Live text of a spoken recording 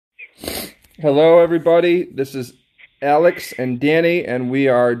Hello, everybody. This is Alex and Danny, and we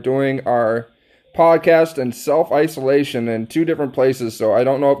are doing our podcast in self-isolation in two different places, so I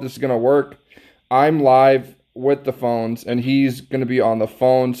don't know if this is going to work. I'm live with the phones, and he's going to be on the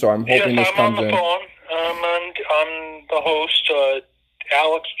phone, so I'm hoping this comes in. Yes, I'm on the phone. I'm the host,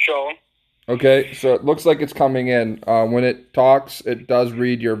 Alex Jones. Okay, so it looks like it's coming in. When it talks, it does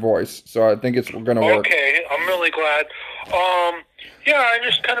read your voice, so I think it's going to work. Okay, I'm really glad. Yeah, I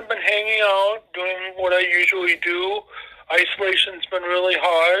just kind of been hanging out, doing what I usually do. Isolation's been really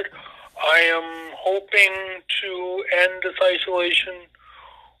hard. I am hoping to end this isolation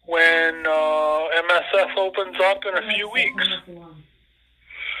when MSF opens up in a few weeks.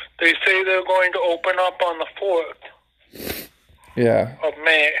 They say they're going to open up on the 4th of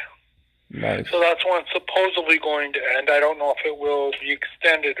May. Nice. So that's when it's supposedly going to end. I don't know if it will be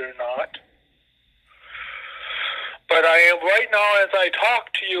extended or not. But I am right now, as I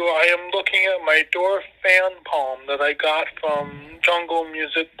talk to you, I am looking at my door fan palm that I got from Jungle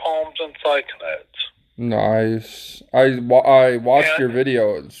Music Palms and Cyclades. Nice. I watched your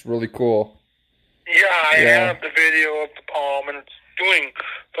video. It's really cool. Yeah, I have the video of the palm, and it's doing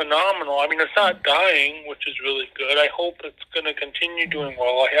phenomenal. I mean, it's not dying, which is really good. I hope it's going to continue doing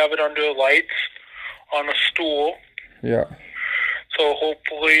well. I have it under lights on a stool. Yeah. So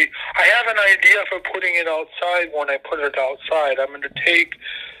hopefully, I have an idea for putting it outside when I put it outside. I'm going to take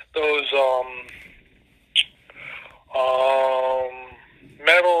those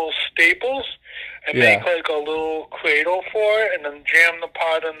metal staples and make like a little cradle for it, and then jam the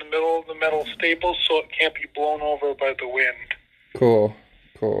pot in the middle of the metal staples so it can't be blown over by the wind. Cool.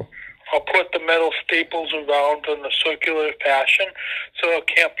 I'll put the metal staples around in a circular fashion so it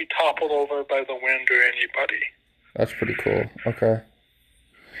can't be toppled over by the wind or anybody. That's pretty cool. Okay.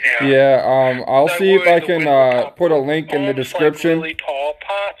 Yeah. I'll see if I can put a link in the description. Like really tall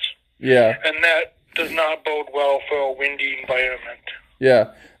pots. Yeah. And that does not bode well for a windy environment.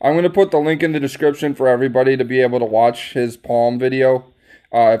 Yeah. I'm going to put the link in the description for everybody to be able to watch his palm video.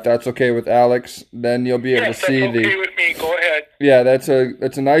 If that's okay with Alex, then you'll be able to see that's okay with me. Go ahead. Yeah,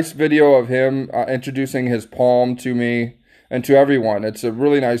 it's a nice video of him introducing his palm to me and to everyone. It's a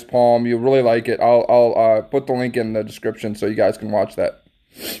really nice palm. You'll really like it. I'll put the link in the description so you guys can watch that.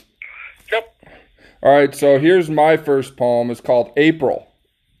 Yep. All right, so here's my first poem. It's called April.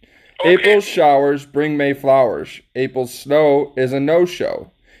 Okay. April's showers bring May flowers. April's snow is a no-show.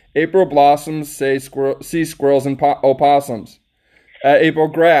 April blossoms see squirrels and opossums. April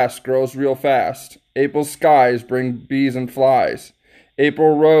grass grows real fast. April skies bring bees and flies.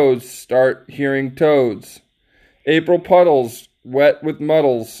 April roads start hearing toads. April puddles wet with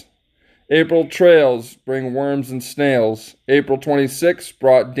muddles. April trails bring worms and snails. April 26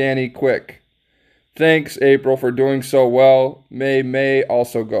 brought Danny quick. Thanks, April, for doing so well. May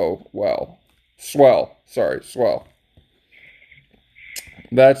also go well. Swell.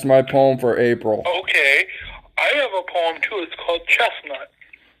 That's my poem for April. Okay. I have a poem, too. It's called Chestnut.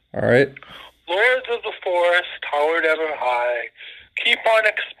 All right. Lords of the forest, towered ever high, keep on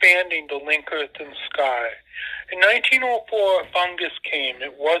expanding to link earth and sky. In 1904, a fungus came.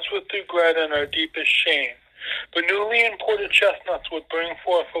 It was with regret and our deepest shame. The newly imported chestnuts would bring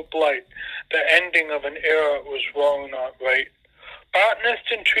forth a blight, the ending of an era was wrong, not right. Botanists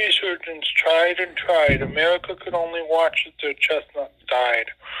and tree surgeons tried and tried. America could only watch as their chestnuts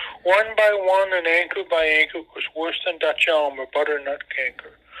died. One by one and anchor by anchor was worse than Dutch elm or butternut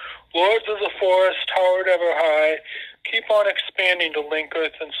canker. Lords of the forest, towered ever high, keep on expanding to link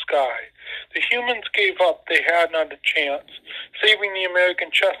earth and sky. The humans gave up, they had not a chance. Saving the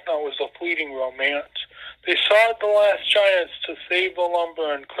American chestnut was a fleeting romance. They sawed the last giants to save the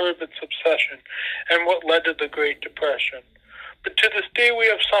lumber and curb its obsession, and what led to the Great Depression. But to this day we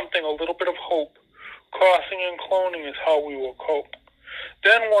have something, a little bit of hope. Crossing and cloning is how we will cope.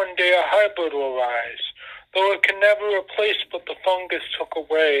 Then one day a hybrid will rise. Though it can never replace what the fungus took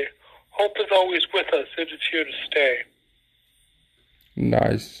away, hope is always with us. It is here to stay.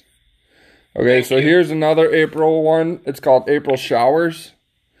 Nice. Okay, so here's another April one. It's called April Showers.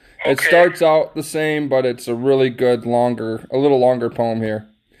 Okay. It starts out the same, but it's a really good, a little longer poem here.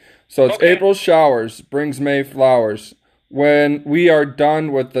 So it's April showers brings May flowers. When we are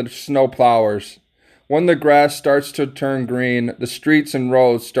done with the snow plowers. When the grass starts to turn green, the streets and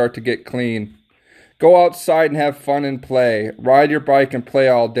roads start to get clean. Go outside and have fun and play. Ride your bike and play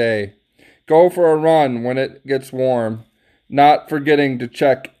all day. Go for a run when it gets warm. Not forgetting to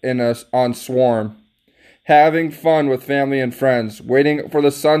check in us on Swarm. Having fun with family and friends. Waiting for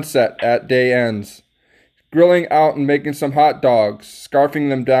the sunset at day ends. Grilling out and making some hot dogs. Scarfing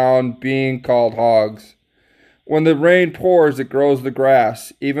them down, being called hogs. When the rain pours, it grows the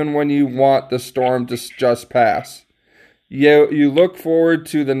grass, even when you want the storm to just pass. You look forward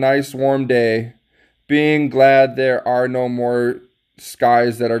to the nice warm day, being glad there are no more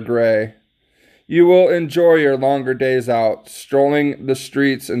skies that are gray. You will enjoy your longer days out, strolling the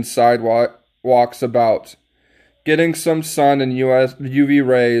streets and sidewalks about, getting some sun and UV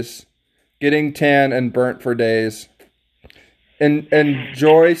rays, getting tan and burnt for days.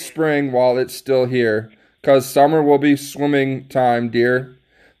 Enjoy spring while it's still here, 'cause summer will be swimming time, dear.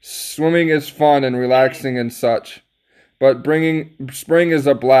 Swimming is fun and relaxing and such, but spring is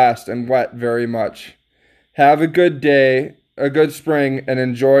a blast and wet very much. Have a good day, a good spring, and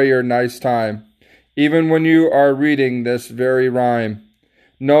enjoy your nice time. Even when you are reading this very rhyme,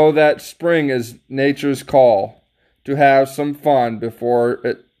 know that spring is nature's call to have some fun before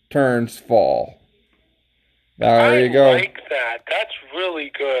it turns fall. There you go. I like that. That's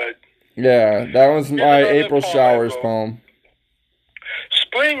really good. Yeah, that was my April Showers poem.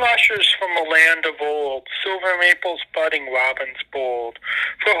 Spring ushers from a land of old, silver maples budding, robins bold.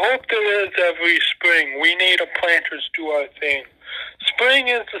 For hope there is every spring, we native planters do our thing. Spring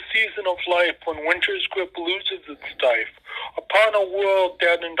is the season of life when winter's grip loses its stife. Upon a world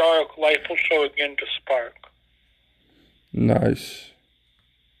dead and dark, life will show again to spark. Nice.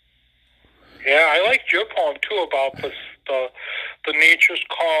 Yeah, I liked your poem too about the nature's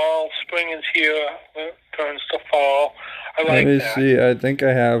call. Spring is here, turns to fall. I like that. Let me see. I think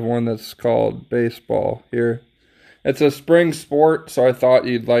I have one that's called baseball here. It's a spring sport, so I thought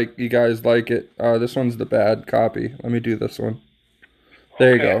you guys like it. This one's the bad copy. Let me do this one.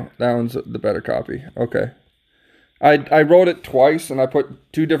 There you go. That one's the better copy. Okay. I wrote it twice, and I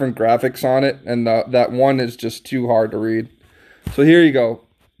put 2 different graphics on it, and that one is just too hard to read. So here you go.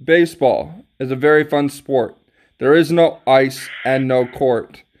 Baseball is a very fun sport. There is no ice and no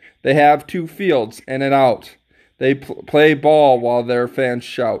court. They have 2 fields, in and out. They play ball while their fans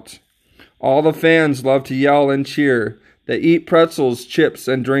shout. All the fans love to yell and cheer. They eat pretzels, chips,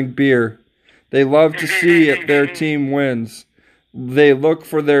 and drink beer. They love to see if their team wins. They look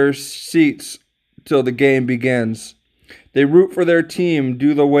for their seats till the game begins. They root for their team,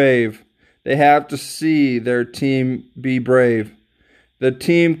 do the wave. They have to see their team be brave. The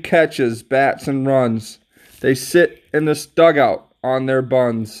team catches, bats, and runs. They sit in the dugout on their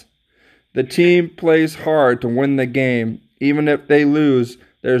buns. The team plays hard to win the game. Even if they lose,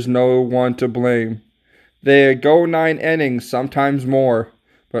 there's no one to blame. They go 9 innings, sometimes more,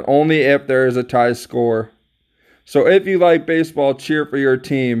 but only if there is a tie score. So if you like baseball, cheer for your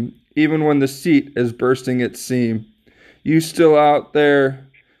team, even when the seat is bursting its seam. You still out there,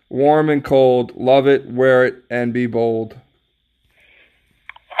 warm and cold, love it, wear it, and be bold.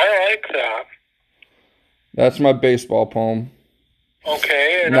 I like that. That's my baseball poem.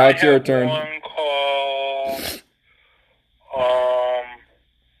 Okay, and now I it's your have turn. one called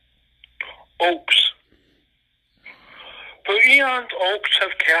Oaks. For eons, oaks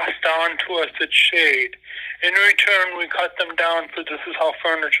have cast down to us its shade. In return, we cut them down, for this is how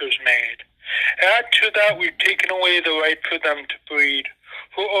furniture's made. Add to that, we've taken away the right for them to breed.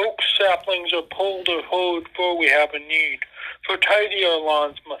 For oak saplings are pulled or hoed, for we have a need. For tidy our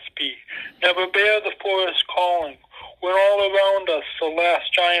lawns must be. Never bear the forest calling, when all around us the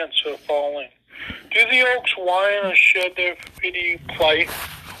last giants are falling. Do the oaks whine or shed their pity plight,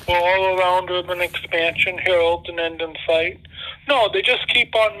 while all around urban expansion heralds an end in sight? No, they just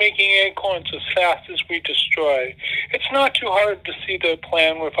keep on making acorns as fast as we destroy. It's not too hard to see their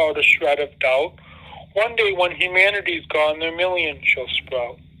plan without a shred of doubt. One day when humanity's gone, their millions shall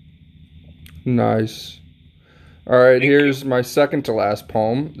sprout. Nice. All right, here's my second to last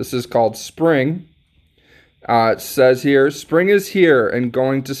poem. This is called Spring. It says here, spring is here and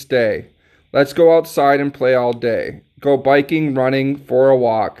going to stay. Let's go outside and play all day. Go biking, running, for a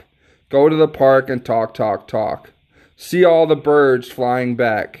walk. Go to the park and talk, talk, talk. See all the birds flying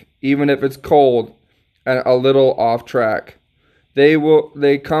back, even if it's cold and a little off track. They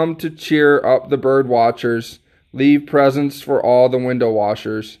come to cheer up the bird watchers, leave presents for all the window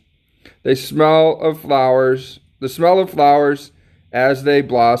washers. The smell of flowers as they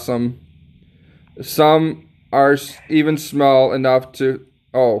blossom. Some are even smell enough to...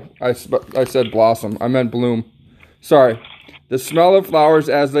 Oh, I said blossom. I meant bloom. Sorry. The smell of flowers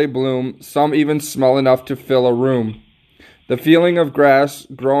as they bloom. Some even smell enough to fill a room. The feeling of grass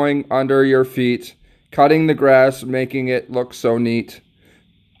growing under your feet. Cutting the grass, making it look so neat.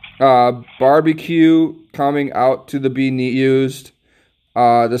 Barbecue coming out to be used.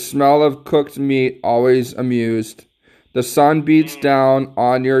 The smell of cooked meat always amused. The sun beats down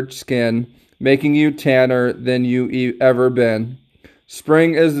on your skin, making you tanner than you ever been.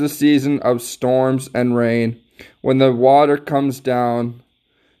 Spring is the season of storms and rain. When the water comes down,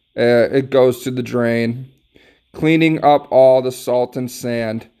 it goes to the drain, cleaning up all the salt and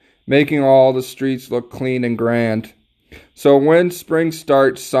sand, making all the streets look clean and grand. So when spring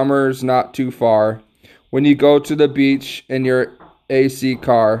starts, summer's not too far. When you go to the beach in your AC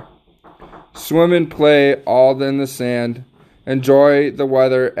car, swim and play all in the sand. Enjoy the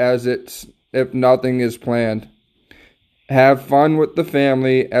weather as it's if nothing is planned. Have fun with the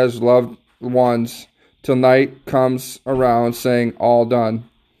family as loved ones till night comes around saying all done.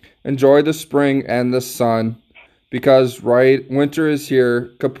 Enjoy the spring and the sun because winter is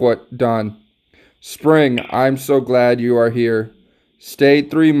here, kaput, done. Spring, I'm so glad you are here. Stay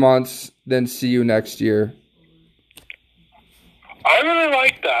 3 months, then see you next year. I really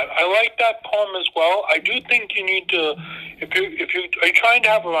like that. I like that poem as well. I do think you need to, are you trying to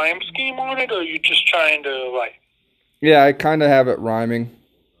have a rhyme scheme on it, or are you just trying to write? Yeah, I kind of have it rhyming.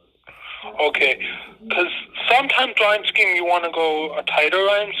 Okay, because sometimes rhyme scheme, you want to go a tighter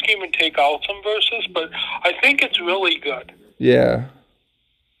rhyme scheme and take out some verses, but I think it's really good. Yeah.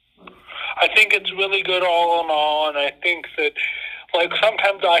 I think it's really good all in all, and I think that, like,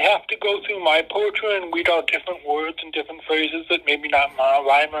 sometimes I have to go through my poetry and weed out different words and different phrases that maybe not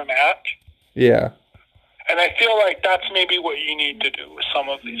rhyme or match. Yeah. And I feel like that's maybe what you need to do with some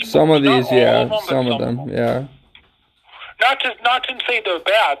of these. Some books. of these, yeah. Some of them, yeah. Not to say they're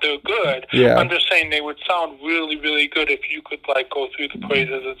bad, they're good. Yeah. I'm just saying they would sound really, really good if you could, like, go through the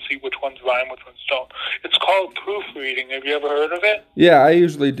phrases and see which ones rhyme, which ones don't. It's called proofreading. Have you ever heard of it? Yeah, I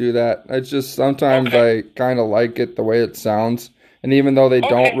usually do that. It's just sometimes I kind of like it the way it sounds. And even though they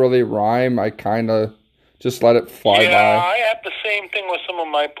don't really rhyme, I kind of just let it fly by. Yeah, I have the same thing with some of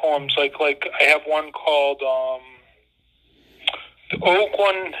my poems. Like I have one called, the Oak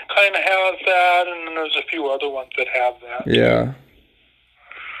one kind of has that, and then there's a few other ones that have that. Yeah.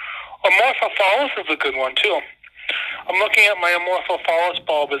 Amorphophallus is a good one, too. I'm looking at my Amorphophallus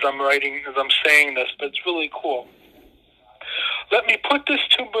bulb as I'm saying this, but it's really cool. Let me put this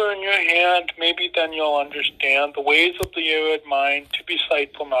tuber in your hand, maybe then you'll understand the ways of the arid mind, to be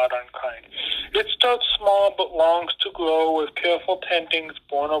sightful, not unkind. It starts small, but longs to grow, with careful tendings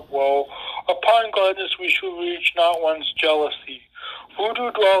born of woe. Upon gladness we shall reach, not one's jealousy.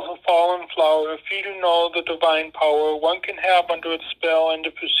 Voodoo dwells a fallen flower, if you do know the divine power, one can have under its spell, and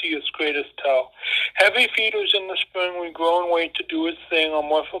to foresee its greatest tell. Heavy feeders in the spring, we grow and wait to do its thing,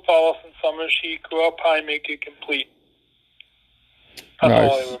 Amorphophallus in summer's heat, grow up high, make it complete. That's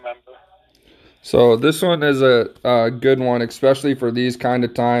all I remember. So this one is a good one, especially for these kind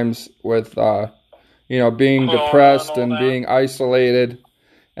of times with, being depressed and being isolated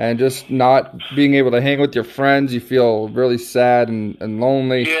and just not being able to hang with your friends. You feel really sad and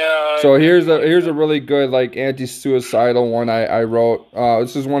lonely. Yeah. So here's a really good, like, anti-suicidal one I wrote.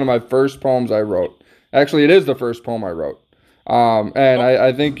 This is one of my first poems I wrote. Actually, it is the first poem I wrote.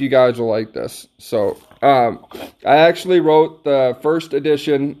 I think you guys will like this. So, I actually wrote the first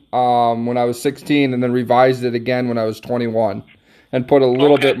edition when I was 16 and then revised it again when I was 21 and put a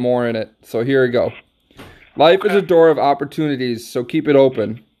little bit more in it. So here we go. Life is a door of opportunities, so keep it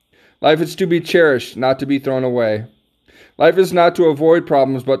open. Life is to be cherished, not to be thrown away. Life is not to avoid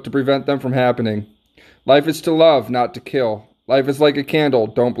problems, but to prevent them from happening. Life is to love, not to kill. Life is like a candle,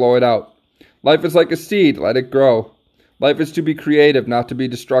 don't blow it out. Life is like a seed, let it grow. Life is to be creative, not to be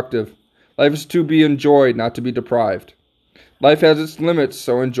destructive. Life is to be enjoyed, not to be deprived. Life has its limits,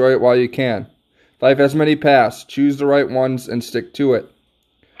 so enjoy it while you can. Life has many paths, choose the right ones and stick to it.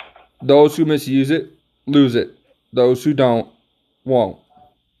 Those who misuse it, lose it. Those who don't, won't.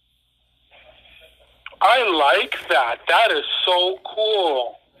 I like that. That is so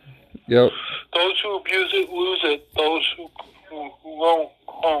cool. Yep. Those who abuse it, lose it. Those who won't.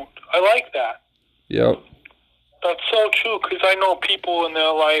 I like that. Yep. That's so true, because I know people in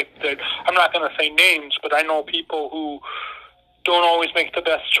their life that, I'm not going to say names, but I know people who don't always make the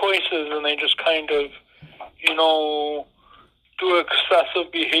best choices, and they just kind of, do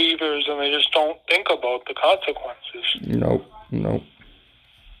excessive behaviors, and they just don't think about the consequences. Nope.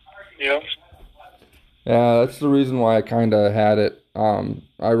 Yep. Yeah, that's the reason why I kind of had it.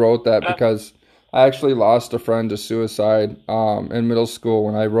 I wrote that because I actually lost a friend to suicide in middle school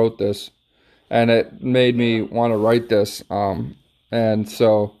when I wrote this. And it made me want to write this. And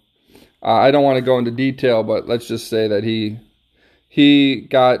so I don't want to go into detail, but let's just say that he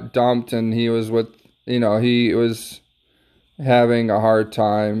got dumped and he was he was having a hard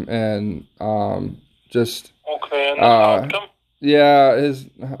time and just... Okay, and that's him? Yeah,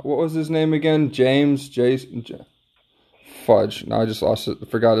 what was his name again? Jason, Fudge. No, I just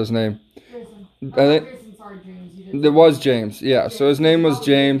forgot his name. Jason. James. It was James, yeah. So his name was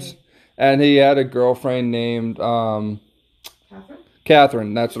James. And he had a girlfriend named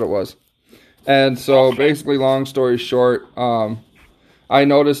Catherine. That's what it was. And so basically, long story short, I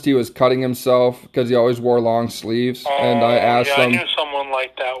noticed he was cutting himself because he always wore long sleeves. And I asked him. I knew someone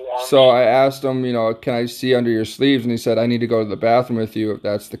like that once. So I asked him, can I see under your sleeves? And he said, I need to go to the bathroom with you if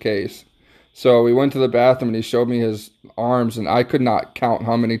that's the case. So we went to the bathroom and he showed me his arms, and I could not count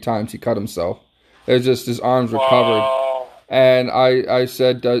how many times he cut himself. It was just his arms were covered. And I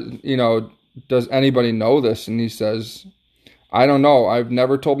said, does anybody know this? And he says, I don't know. I've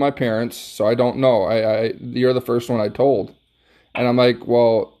never told my parents, so I don't know. You're the first one I told. And I'm like,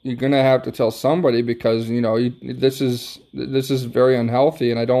 well, you're going to have to tell somebody because, this is very unhealthy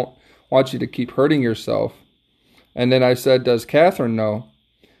and I don't want you to keep hurting yourself. And then I said, does Catherine know?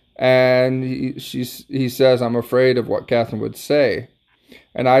 And he says, I'm afraid of what Catherine would say.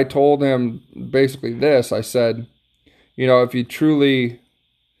 And I told him basically this. I said, if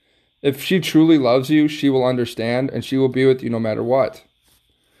she truly loves you, she will understand and she will be with you no matter what.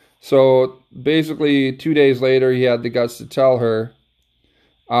 So basically 2 days later, he had the guts to tell her.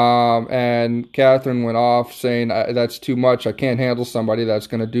 And Catherine went off saying, that's too much. I can't handle somebody that's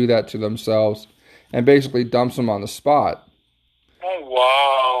going to do that to themselves. And basically dumps him on the spot. Oh,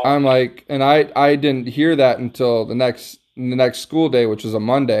 wow. I'm like, and I didn't hear that until the next school day, which was a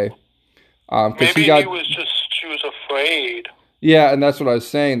Monday. Maybe she was afraid. Yeah, and that's what I was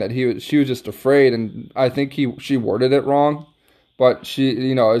saying, that she was just afraid. And I think she worded it wrong. But she,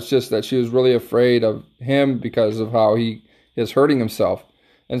 it's just that she was really afraid of him because of how he is hurting himself.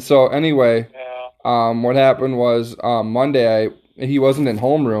 And so anyway, what happened was Monday, he wasn't in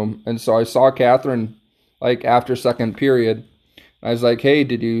homeroom. And so I saw Catherine like after second period. I was like, hey,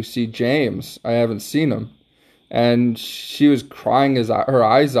 did you see James? I haven't seen him. And she was crying her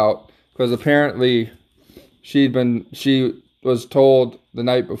eyes out because apparently she was told the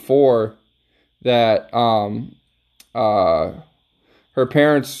night before that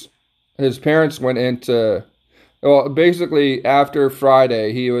his parents went into, well, basically after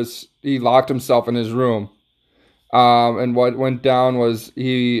Friday, he locked himself in his room. And what went down was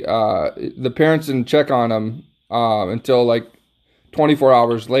the parents didn't check on him until like 24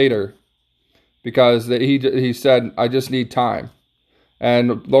 hours later because he said, I just need time.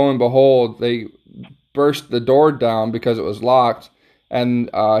 And lo and behold, they burst the door down because it was locked, and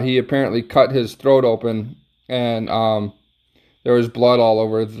he apparently cut his throat open, and there was blood all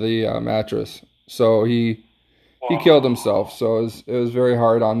over the mattress. So he killed himself. So it was very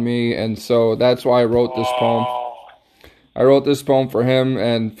hard on me, and so that's why I wrote this poem. I wrote this poem for him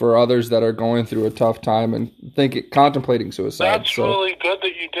and for others that are going through a tough time and contemplating suicide. That's really good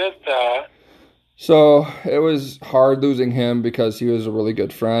that you did that. So it was hard losing him because he was a really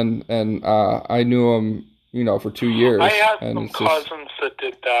good friend, and I knew him, for 2 years. I had some cousins that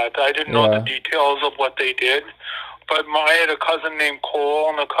did that. I didn't know the details of what they did, but I had a cousin named Cole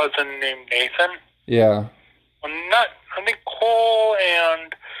and a cousin named Nathan. Yeah. I think Cole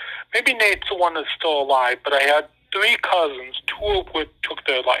and maybe Nate's the one that's still alive, but I had 3 cousins, 2 of which took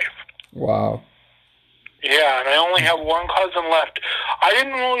their life. Wow. Yeah, and I only have 1 cousin left. I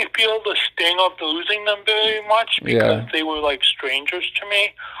didn't really feel the sting of losing them very much because they were like strangers to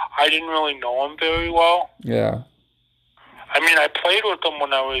me. I didn't really know them very well. Yeah. I mean, I played with them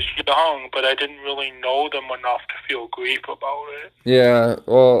when I was young, but I didn't really know them enough to feel grief about it. Yeah,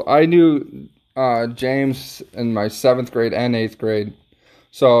 well, I knew James in my 7th grade and 8th grade.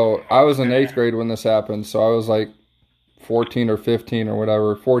 So I was in 8th grade when this happened, so I was like 14 or 15 or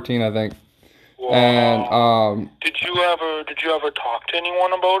whatever, 14 I think. Wow. And did you ever talk to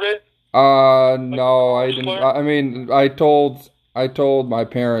anyone about it? No, I didn't. I mean, I told my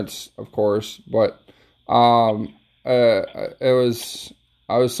parents, of course, but I was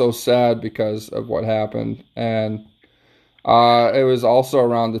so sad because of what happened, and it was also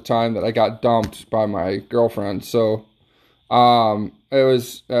around the time that I got dumped by my girlfriend. So it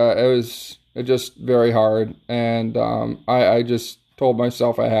was just very hard, and I just told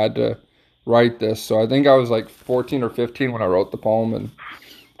myself I had to write this. So I think I was like 14 or 15 when I wrote the poem. And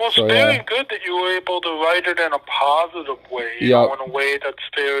well, it's very good that you were able to write it in a positive way, in a way that's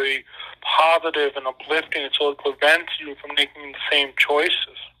very positive and uplifting, so it prevents you from making the same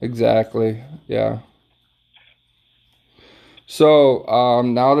choices. Exactly, yeah. So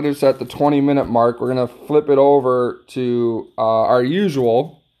now that it's at the 20-minute mark, we're going to flip it over to our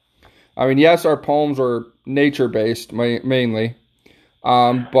usual. I mean, yes, our poems are nature-based mainly.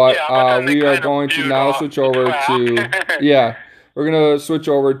 But we are going to now switch over to, we're going to switch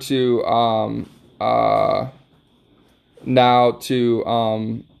over to,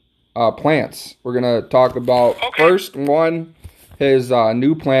 plants. We're going to talk about, first one, his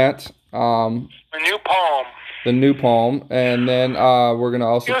new plant, A new palm. the new palm, and then we're gonna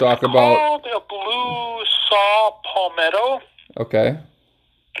also talk about. It's called a blue saw palmetto. Okay.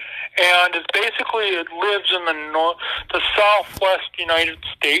 And it's basically, it lives in the southwest United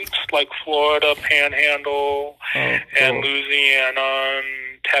States, like Florida, Panhandle, cool. and Louisiana, and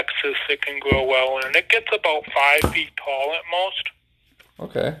Texas. It can grow well, and it gets about 5 feet tall at most.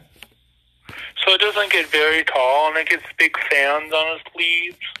 Okay. So it doesn't get very tall, and it gets big fans on its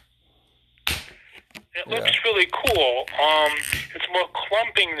leaves. It looks really cool. It's more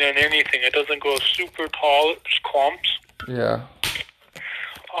clumping than anything. It doesn't grow super tall. It's clumps. Yeah.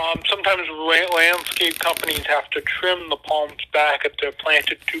 Sometimes landscape companies have to trim the palms back if they're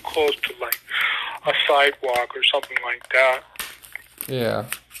planted too close to like a sidewalk or something like that. Yeah.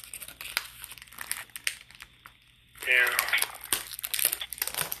 Yeah.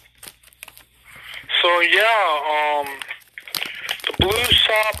 So yeah, the blue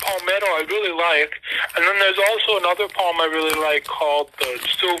saw palmetto I really like, and then there's also another palm I really like called the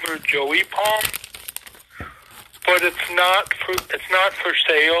silver joey palm. But it's not for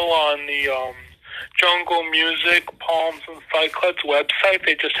sale on the Jungle Music Palms and Cyclads website.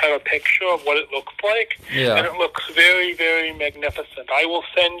 They just have a picture of what it looks like, and it looks very, very magnificent. I will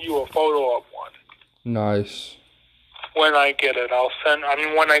send you a photo of one. Nice. When I get it,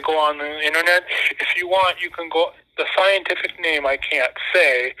 when I go on the internet, if you want, you can go. The scientific name I can't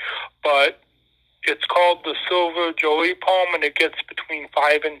say, but it's called the silver joey palm, and it gets between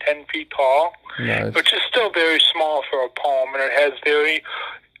 5 and 10 feet tall. Nice. Which is still very small for a palm, and it has very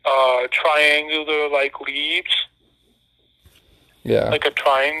triangular-like leaves. Yeah. Like a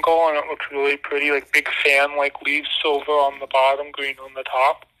triangle, and it looks really pretty, like big fan-like leaves, silver on the bottom, green on the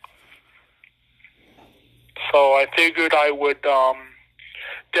top. So I figured I would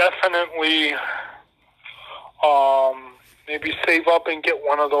definitely maybe save up and get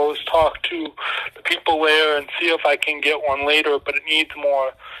one of those, talk to the people there and see if I can get one later, but it needs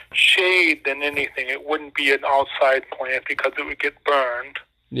more shade than anything. It wouldn't be an outside plant because it would get burned.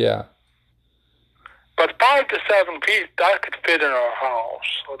 Yeah. But 5 to 7 feet, that could fit in our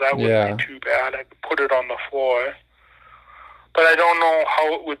house, so that wouldn't be too bad. I could put it on the floor. But I don't know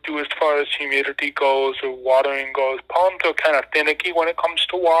how it would do as far as humidity goes or watering goes. Palms are kind of finicky when it comes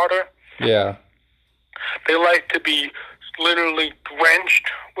to water. Yeah. They like to be literally drenched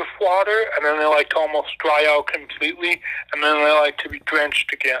with water, and then they like to almost dry out completely, and then they like to be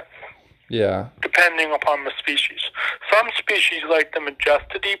drenched again. Yeah. Depending upon the species. Some species, like the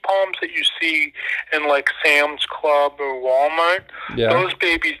Majestity palms that you see in like Sam's Club or Walmart, those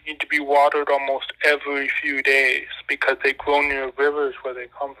babies need to be watered almost every few days because they grow near rivers where they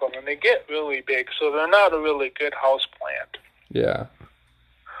come from, and they get really big, so they're not a really good house plant. Yeah.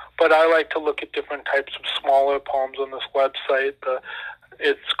 But I like to look at different types of smaller palms on this website.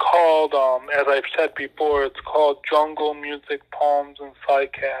 It's called, as I've said before, it's called Jungle Music Palms and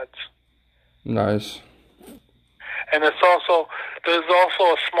Cycads. Nice. And there's also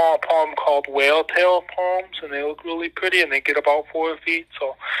a small palm called whale tail palms, and they look really pretty, and they get about 4 feet.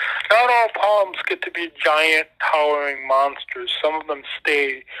 So not all palms get to be giant, towering monsters. Some of them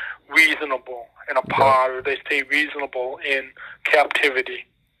stay reasonable in a pot, or they stay reasonable in captivity.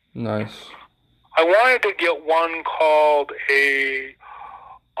 Nice. I wanted to get one called a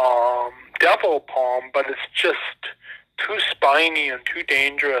devil palm, but it's just too spiny and too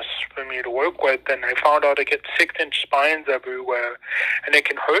dangerous for me to work with, and I found out I get 6-inch spines everywhere, and it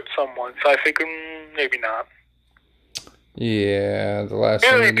can hurt someone, so I figured maybe not. Yeah, the last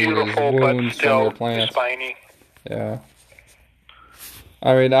thing you need is wounds from your plants. Spiny. Yeah.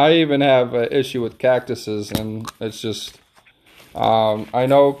 I mean, I even have an issue with cactuses, and it's just... I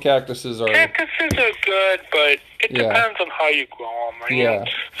know cactuses are good, but it depends on how you grow them. I mean,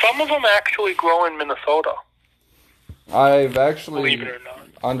 some of them actually grow in Minnesota. I've actually believe it or not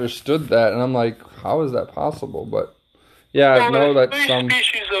understood that, and I'm like, how is that possible? But I know that some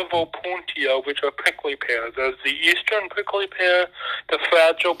species of Opuntia, which are prickly pear. There's the eastern prickly pear, the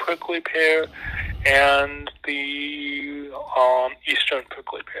fragile prickly pear, and the eastern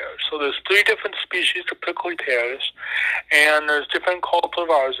prickly pear. So there's 3 different species of prickly pears, and there's different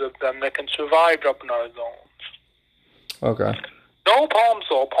cultivars of them that can survive up in our zones. Okay. No palms,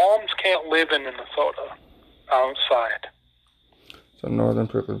 though. Palms can't live in Minnesota outside. So northern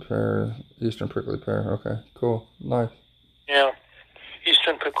prickly pear, eastern prickly pear. Okay, cool. Nice. Yeah.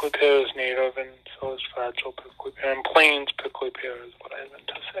 Eastern prickly pear is native, and so is fragile prickly pear. And plains prickly pear is what I meant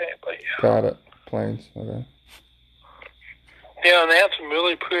to say, but yeah. Got it. Plains, okay. Yeah, and they have some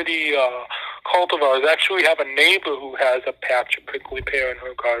really pretty cultivars. I actually have a neighbor who has a patch of prickly pear in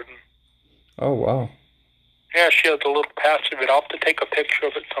her garden. Oh, wow. Yeah, she has a little patch of it. I'll have to take a picture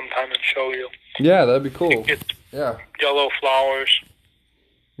of it sometime and show you. Yeah, that'd be cool. It's Yeah. yellow flowers.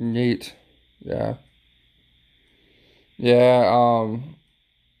 Neat. Yeah. Yeah,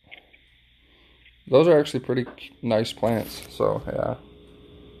 those are actually pretty nice plants, so yeah.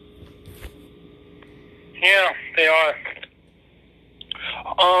 Yeah, they are.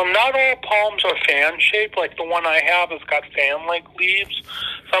 Not all palms are fan-shaped. Like the one I have has got fan-like leaves.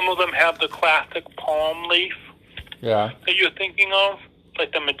 Some of them have the classic palm leaf Yeah. that you're thinking of,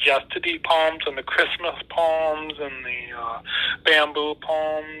 like the Majesty palms and the Christmas palms and the bamboo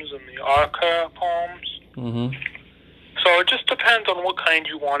palms and the Arca palms. Mhm. So it just depends on what kind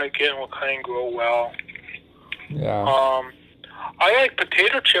you want to get and what kind grow well. Yeah. I like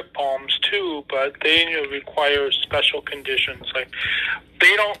potato chip palms too, but they require special conditions. Like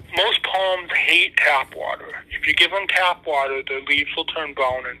most palms hate tap water. If you give them tap water, their leaves will turn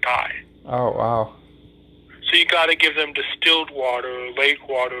brown and die. Oh, wow. So you got to give them distilled water, lake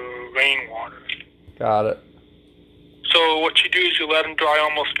water, or rainwater. Got it. So what you do is you let them dry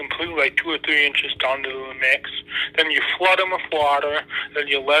almost completely, like 2 or 3 inches down to the mix. Then you flood them with water. Then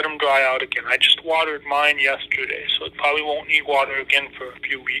you let them dry out again. I just watered mine yesterday, so it probably won't need water again for a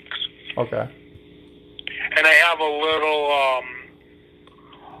few weeks. Okay. And I have a little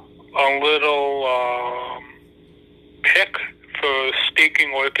pick for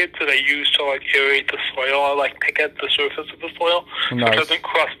staking orchids that I use to like aerate the soil. I like pick at the surface of the soil so Nice. it doesn't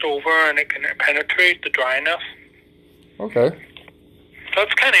crust over and it can penetrate the dryness. Okay.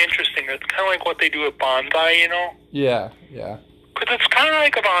 That's kind of interesting. It's kind of like what they do with bonsai, you know? Yeah, yeah. Because it's kind of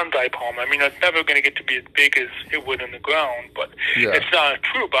like a bonsai palm. I mean, it's never going to get to be as big as it would in the ground, but Yeah. it's not a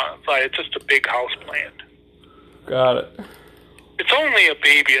true bonsai. It's just a big house plant. Got it. It's only a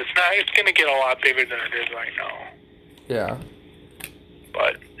baby. It's not. It's going to get a lot bigger than it is right now. Yeah.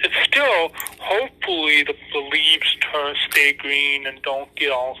 But it's still, hopefully, the leaves stay green and don't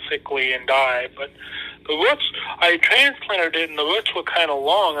get all sickly and die. But the roots, I transplanted it, and the roots were kind of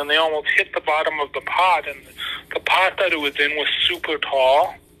long, and they almost hit the bottom of the pot, and the pot that it was in was super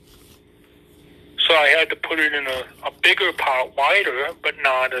tall. So I had to put it in a bigger pot, wider, but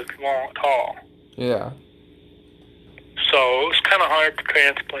not as tall. Yeah. So it was kind of hard to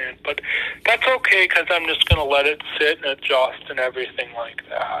transplant, but that's okay because I'm just going to let it sit and adjust and everything like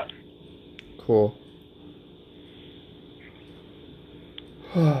that. Cool.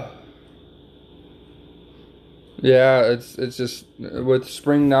 Yeah, it's just with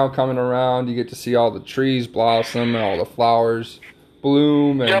spring now coming around, you get to see all the trees blossom and all the flowers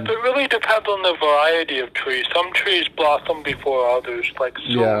bloom. And Yep, it really depends on the variety of trees. Some trees blossom before others, like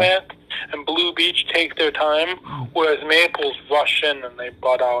sumac and blue beech take their time, whereas maples rush in and they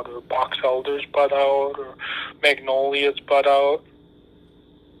bud out, or box elders bud out, or magnolias bud out.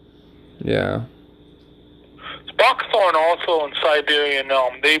 Yeah. Buckthorn also and Siberian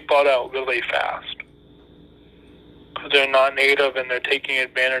elm, they bud out really fast. Because they're not native and they're taking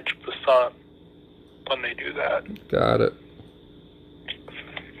advantage of the sun when they do that. Got it.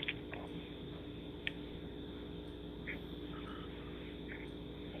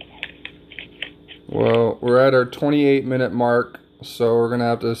 Well, we're at our 28-minute mark, so we're going to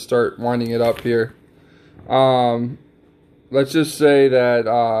have to start winding it up here. Let's just say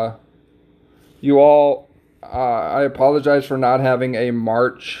that you all, I apologize for not having a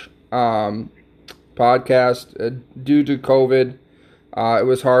March podcast due to COVID. It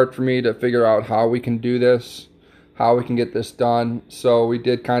was hard for me to figure out how we can do this, how we can get this done. So we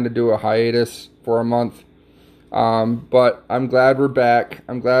did kind of do a hiatus for a month. But I'm glad we're back.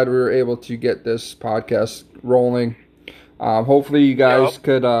 I'm glad we were able to get this podcast rolling. Hopefully you guys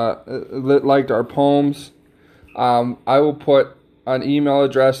could liked our poems. I will put an email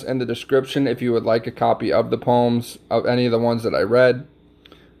address in the description if you would like a copy of the poems, of any of the ones that I read.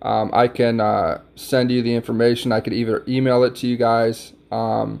 I can send you the information. I could either email it to you guys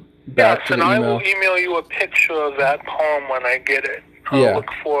back to the email. I will email you a picture of that poem when I get it. I'll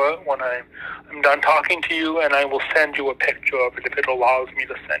look for it when I'm done talking to you, and I will send you a picture of it if it allows me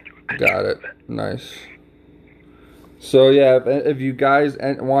to send you a picture. Got it. Nice. So yeah, if you guys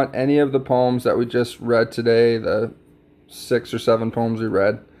want any of the poems that we just read today, the 6 or 7 poems we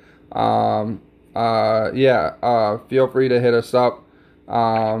read, feel free to hit us up.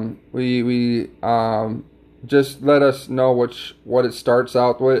 We just let us know what it starts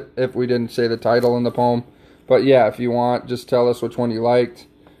out with if we didn't say the title in the poem. But yeah, if you want, just tell us which one you liked,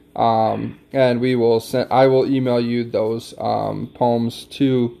 and we will I will email you those poems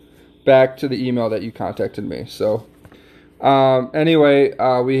back to the email that you contacted me. So anyway,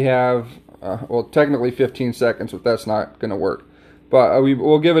 we have technically 15 seconds, but that's not gonna work. But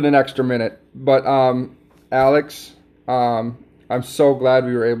we'll give it an extra minute. But Alex. I'm so glad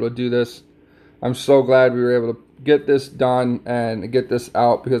we were able to do this. I'm so glad we were able to get this done and get this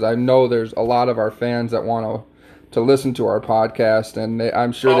out, because I know there's a lot of our fans that want to listen to our podcast, and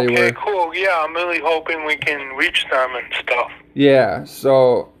I'm sure they were. Okay, cool. Yeah, I'm really hoping we can reach them and stuff. Yeah,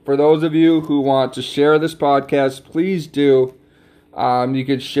 so for those of you who want to share this podcast, please do. You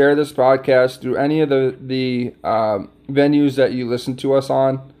could share this podcast through any of the venues that you listen to us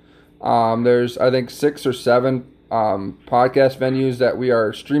on. There's, I think, 6 or 7 podcast venues that we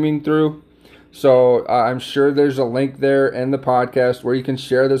are streaming through. So I'm sure there's a link there in the podcast where you can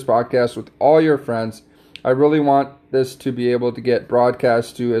share this podcast with all your friends. I really want this to be able to get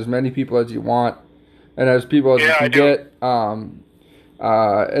broadcast to as many people as you want, and as people as you can get.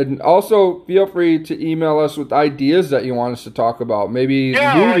 And also feel free to email us with ideas that you want us to talk about. Maybe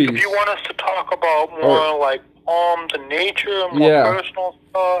movies. Like if you want us to talk about more like poems and nature, more personal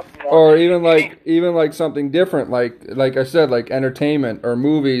stuff, or even like something different, like I said, like entertainment or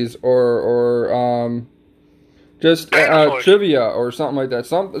movies or just trivia or something like that.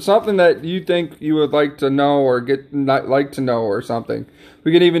 Something that you think you would like to know or like to know or something.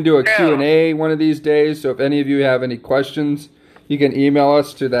 We can even do a Q&A one of these days. So if any of you have any questions, you can email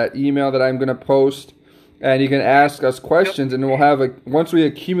us to that email that I'm going to post, and you can ask us questions, and we'll have once we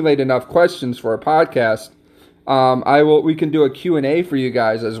accumulate enough questions for a podcast, we can do a Q&A for you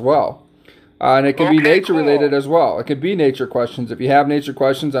guys as well. And it can be nature related as well. It could be nature questions. If you have nature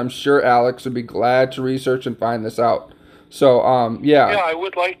questions, I'm sure Alex would be glad to research and find this out. So, yeah. Yeah, I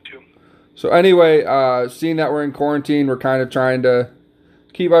would like to. So anyway, seeing that we're in quarantine, we're kind of trying to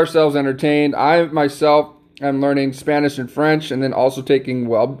keep ourselves entertained. I myself am learning Spanish and French, and then also taking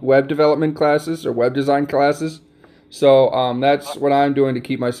web development classes or web design classes. So that's what I'm doing to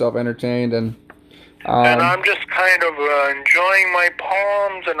keep myself entertained. And I'm just kind of enjoying my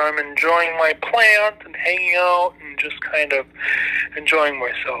poems, and I'm enjoying my plants and hanging out and just kind of enjoying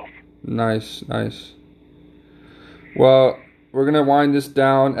myself. Nice. Well, we're going to wind this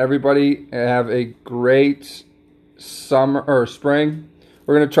down. Everybody have a great summer or spring.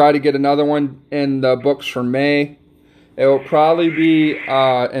 We're going to try to get another one in the books for May. It will probably be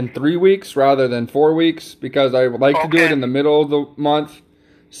in 3 weeks rather than 4 weeks, because I would like to do it in the middle of the month.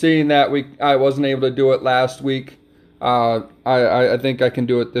 Seeing that I wasn't able to do it last week, I think I can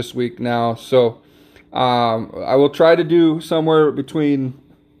do it this week now. So I will try to do somewhere between.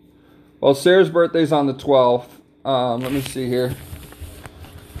 Well, Sarah's birthday's on the 12th. Let me see here.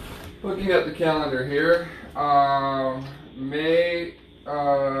 Looking at the calendar here, May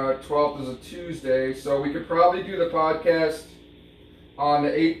 12th is a Tuesday, so we could probably do the podcast on the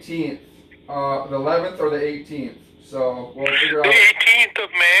 18th, the 11th or the 18th. So we'll figure out. The 18th of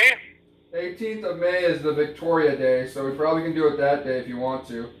May? 18th of May is the Victoria Day, so we probably can do it that day if you want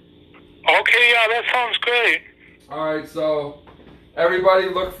to. Okay, yeah, that sounds great. Alright, so everybody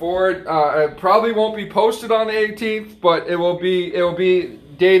look forward. It probably won't be posted on the 18th, but it will be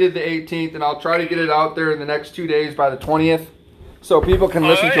dated the 18th, and I'll try to get it out there in the next 2 days by the 20th, so people can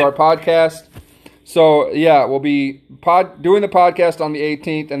listen to our podcast. So yeah, we'll be doing the podcast on the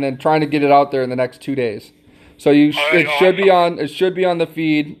 18th, and then trying to get it out there in the next 2 days. So it should be on the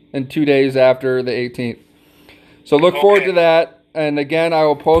feed in 2 days after the 18th. So look forward to that. And again, I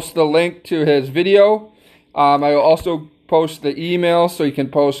will post the link to his video. I will also post the email so you can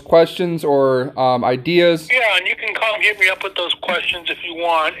post questions or ideas. Yeah, and you can come hit me up with those questions if you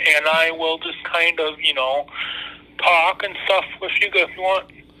want, and I will just kind of, talk and stuff with you if you want.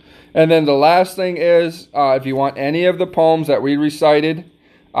 And then the last thing is, if you want any of the poems that we recited,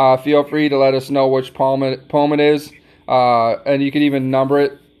 feel free to let us know which poem it is, and you can even number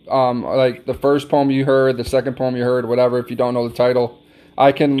it, like the first poem you heard, the second poem you heard, whatever. If you don't know the title,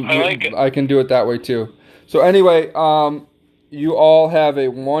 I can do it that way too. So anyway, you all have a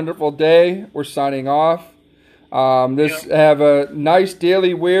wonderful day. We're signing off. Have a nice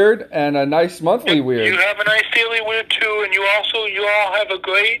daily weird and a nice monthly weird. You have a nice daily weird too, and you all have a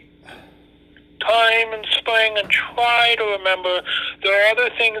great time in spring, and try to remember there are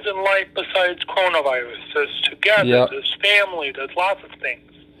other things in life besides coronavirus. There's together, there's family, there's lots of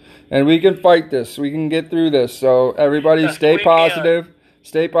things. And we can fight this. We can get through this. So everybody stay positive.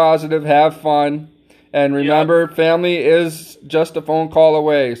 Stay positive, have fun. And remember, family is just a phone call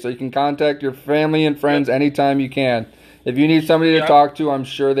away. So you can contact your family and friends anytime you can. If you need somebody to talk to, I'm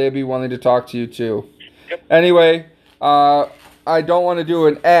sure they'd be willing to talk to you too. Anyway, I don't want to do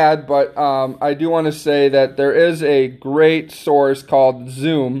an ad, but I do want to say that there is a great source called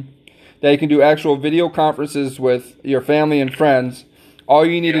Zoom that you can do actual video conferences with your family and friends. All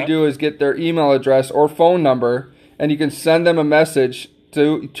you need to do is get their email address or phone number, and you can send them a message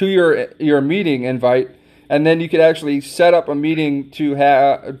to your meeting invite, and then you could actually set up a meeting to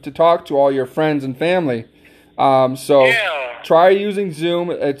talk to all your friends and family. Try using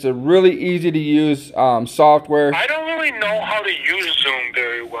Zoom. It's a really easy to use software. I don't really know how to use Zoom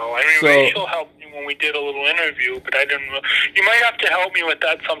very well. I mean, Rachel helped me when we did a little interview, but I didn't. You might have to help me with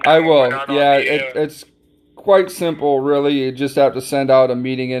that sometime. I will. Yeah, it's quite simple, really. You just have to send out a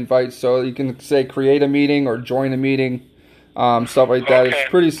meeting invite, so you can say create a meeting or join a meeting, stuff like that. Okay. It's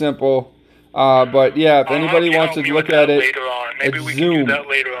pretty simple. But yeah, if anybody wants to look at it, later on. Maybe we can do that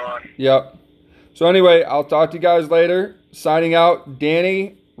later on. Yep. So anyway, I'll talk to you guys later. Signing out,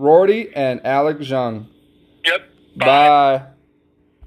 Danny, Rorty, and Alex Zhang. Yep. Bye.